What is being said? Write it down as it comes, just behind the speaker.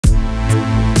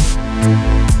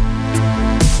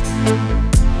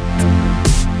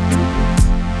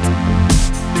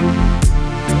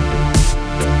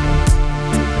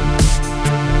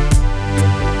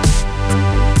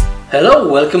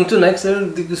welcome to next ale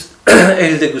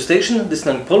degustation. This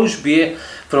time Polish beer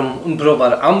from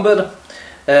Browar Amber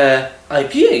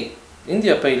IPA,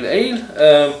 India Pale Ale,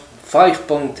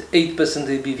 5.8%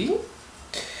 ABV.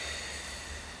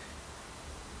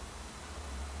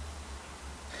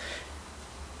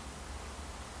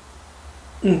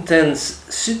 Intense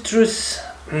citrus,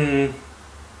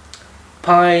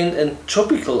 pine and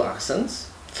tropical accents,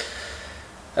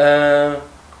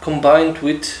 combined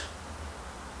with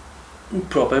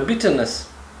proper bitterness,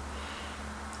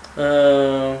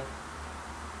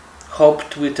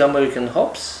 hopped with American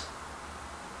hops,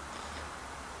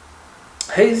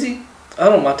 hazy,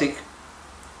 aromatic,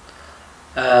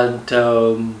 and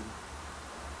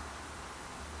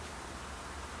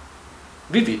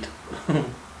vivid.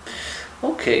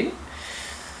 Okay.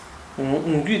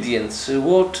 Ingredients: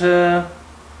 water,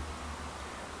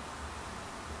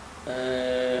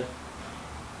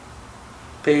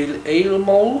 pale ale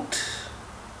malt,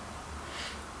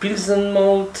 Pilsner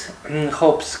malt,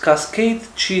 hops Cascade,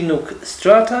 Chinook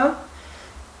Strata,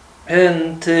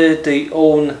 and their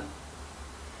own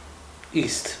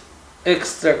yeast.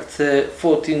 Extract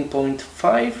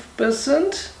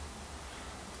 14.5%.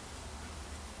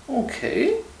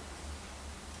 Okay,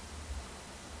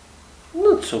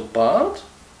 not so bad.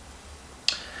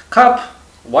 Cup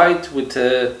white with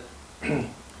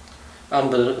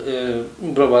amber,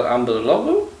 Browar Amber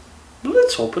logo.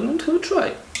 Let's open and have a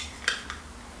try.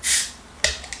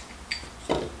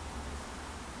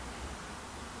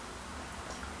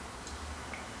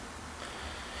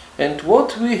 And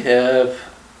what we have,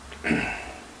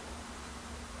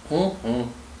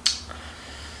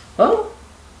 well,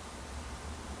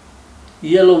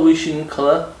 yellowish in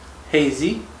color,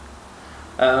 hazy.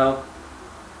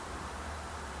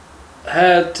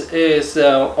 Head is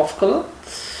off color,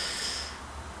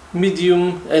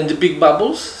 medium, and big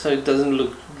bubbles, so it doesn't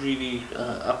look really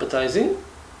appetizing.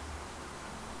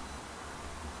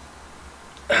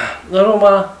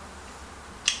 Aroma,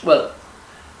 well,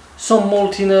 some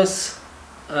maltiness,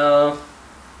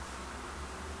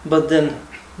 but then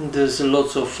there's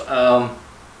lots of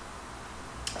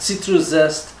citrus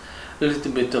zest, a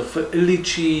little bit of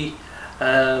lychee,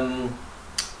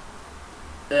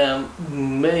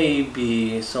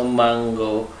 maybe some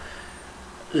mango,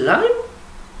 lime?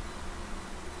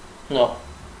 No.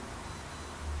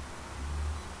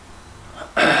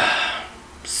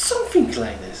 Something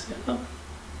like this, you know?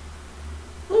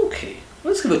 Okay,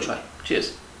 let's give it a try.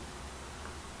 Cheers.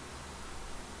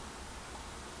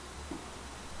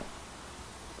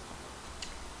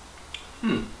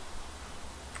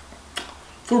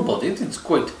 Full bodied, it's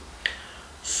quite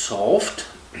soft,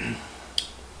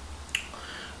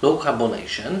 low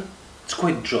carbonation, it's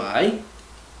quite dry.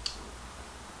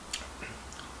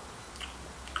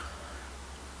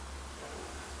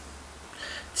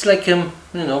 It's like you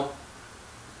know,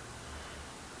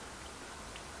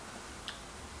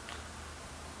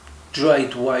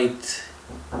 dried white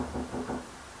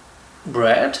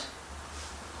bread.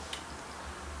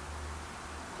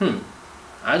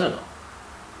 I don't know.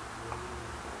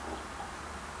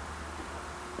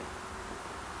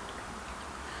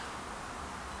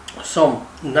 Some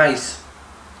nice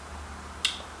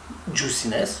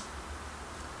juiciness,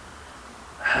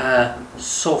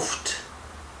 soft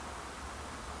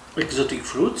exotic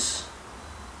fruits,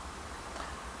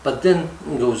 but then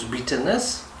goes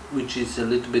bitterness, which is a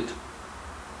little bit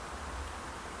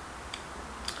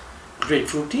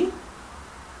grapefruity,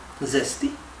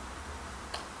 zesty.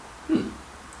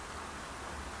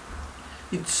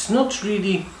 It's not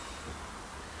really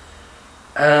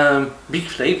big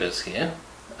flavors here,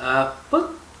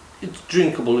 but it's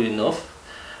drinkable enough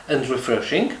and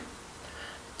refreshing.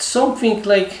 It's something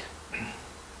like,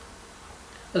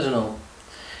 I don't know,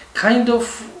 kind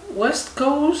of West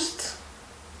Coast,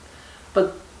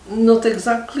 but not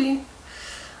exactly.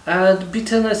 The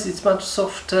bitterness is much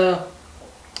softer.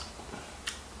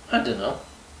 I don't know.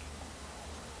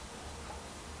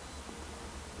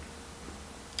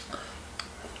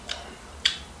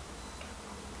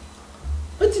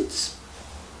 But it's,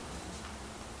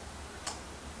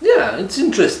 yeah, it's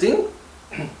interesting,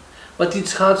 but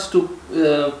it's hard to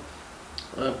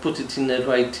put it in the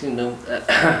right, you know,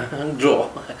 draw.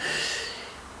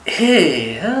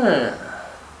 Hey,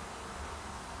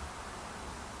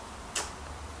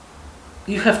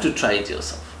 you have to try it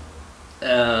yourself.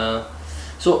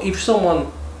 So if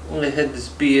someone had this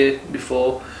beer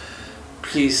before,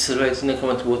 please write in the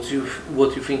comment what you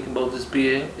think about this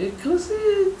beer, because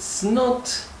it's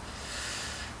not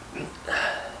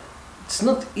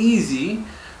easy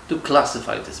to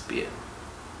classify this beer,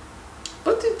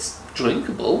 but it's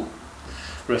drinkable,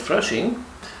 refreshing,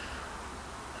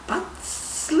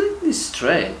 really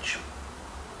strange.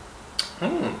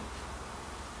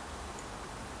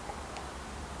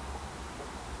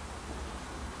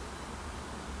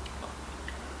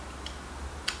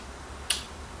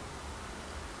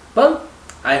 Well,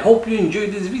 I hope you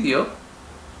enjoyed this video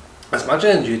as much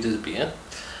as I enjoyed this beer.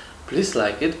 Please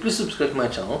like it, please subscribe to my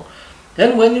channel,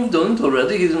 and when you've done it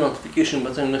already, hit the notification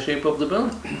button in the shape of the bell.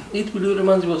 It will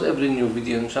remind you of every new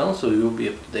video on the channel, so you will be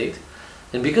up to date,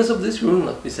 and because of this you will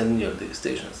not miss any of the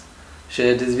degustations.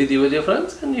 Share this video with your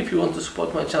friends, and if you want to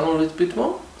support my channel a little bit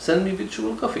more, send me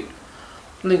virtual coffee.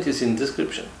 Link is in the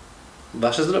description.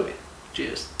 Wasze zdrowie.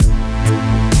 Cheers!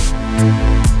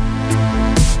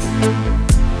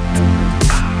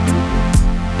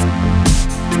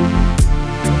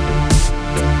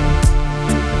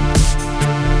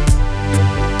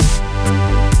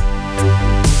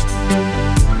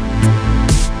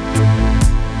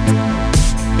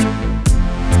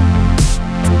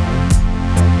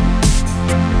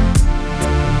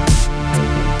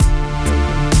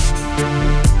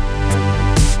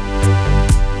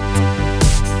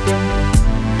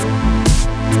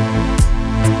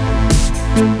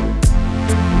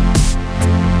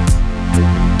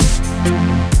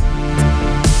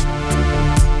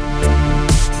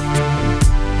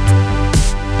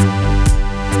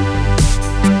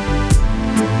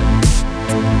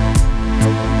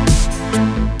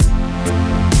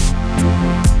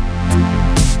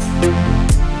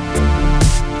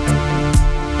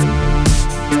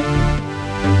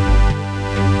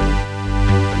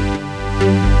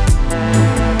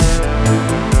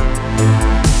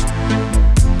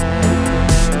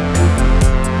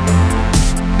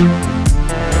 Thank you.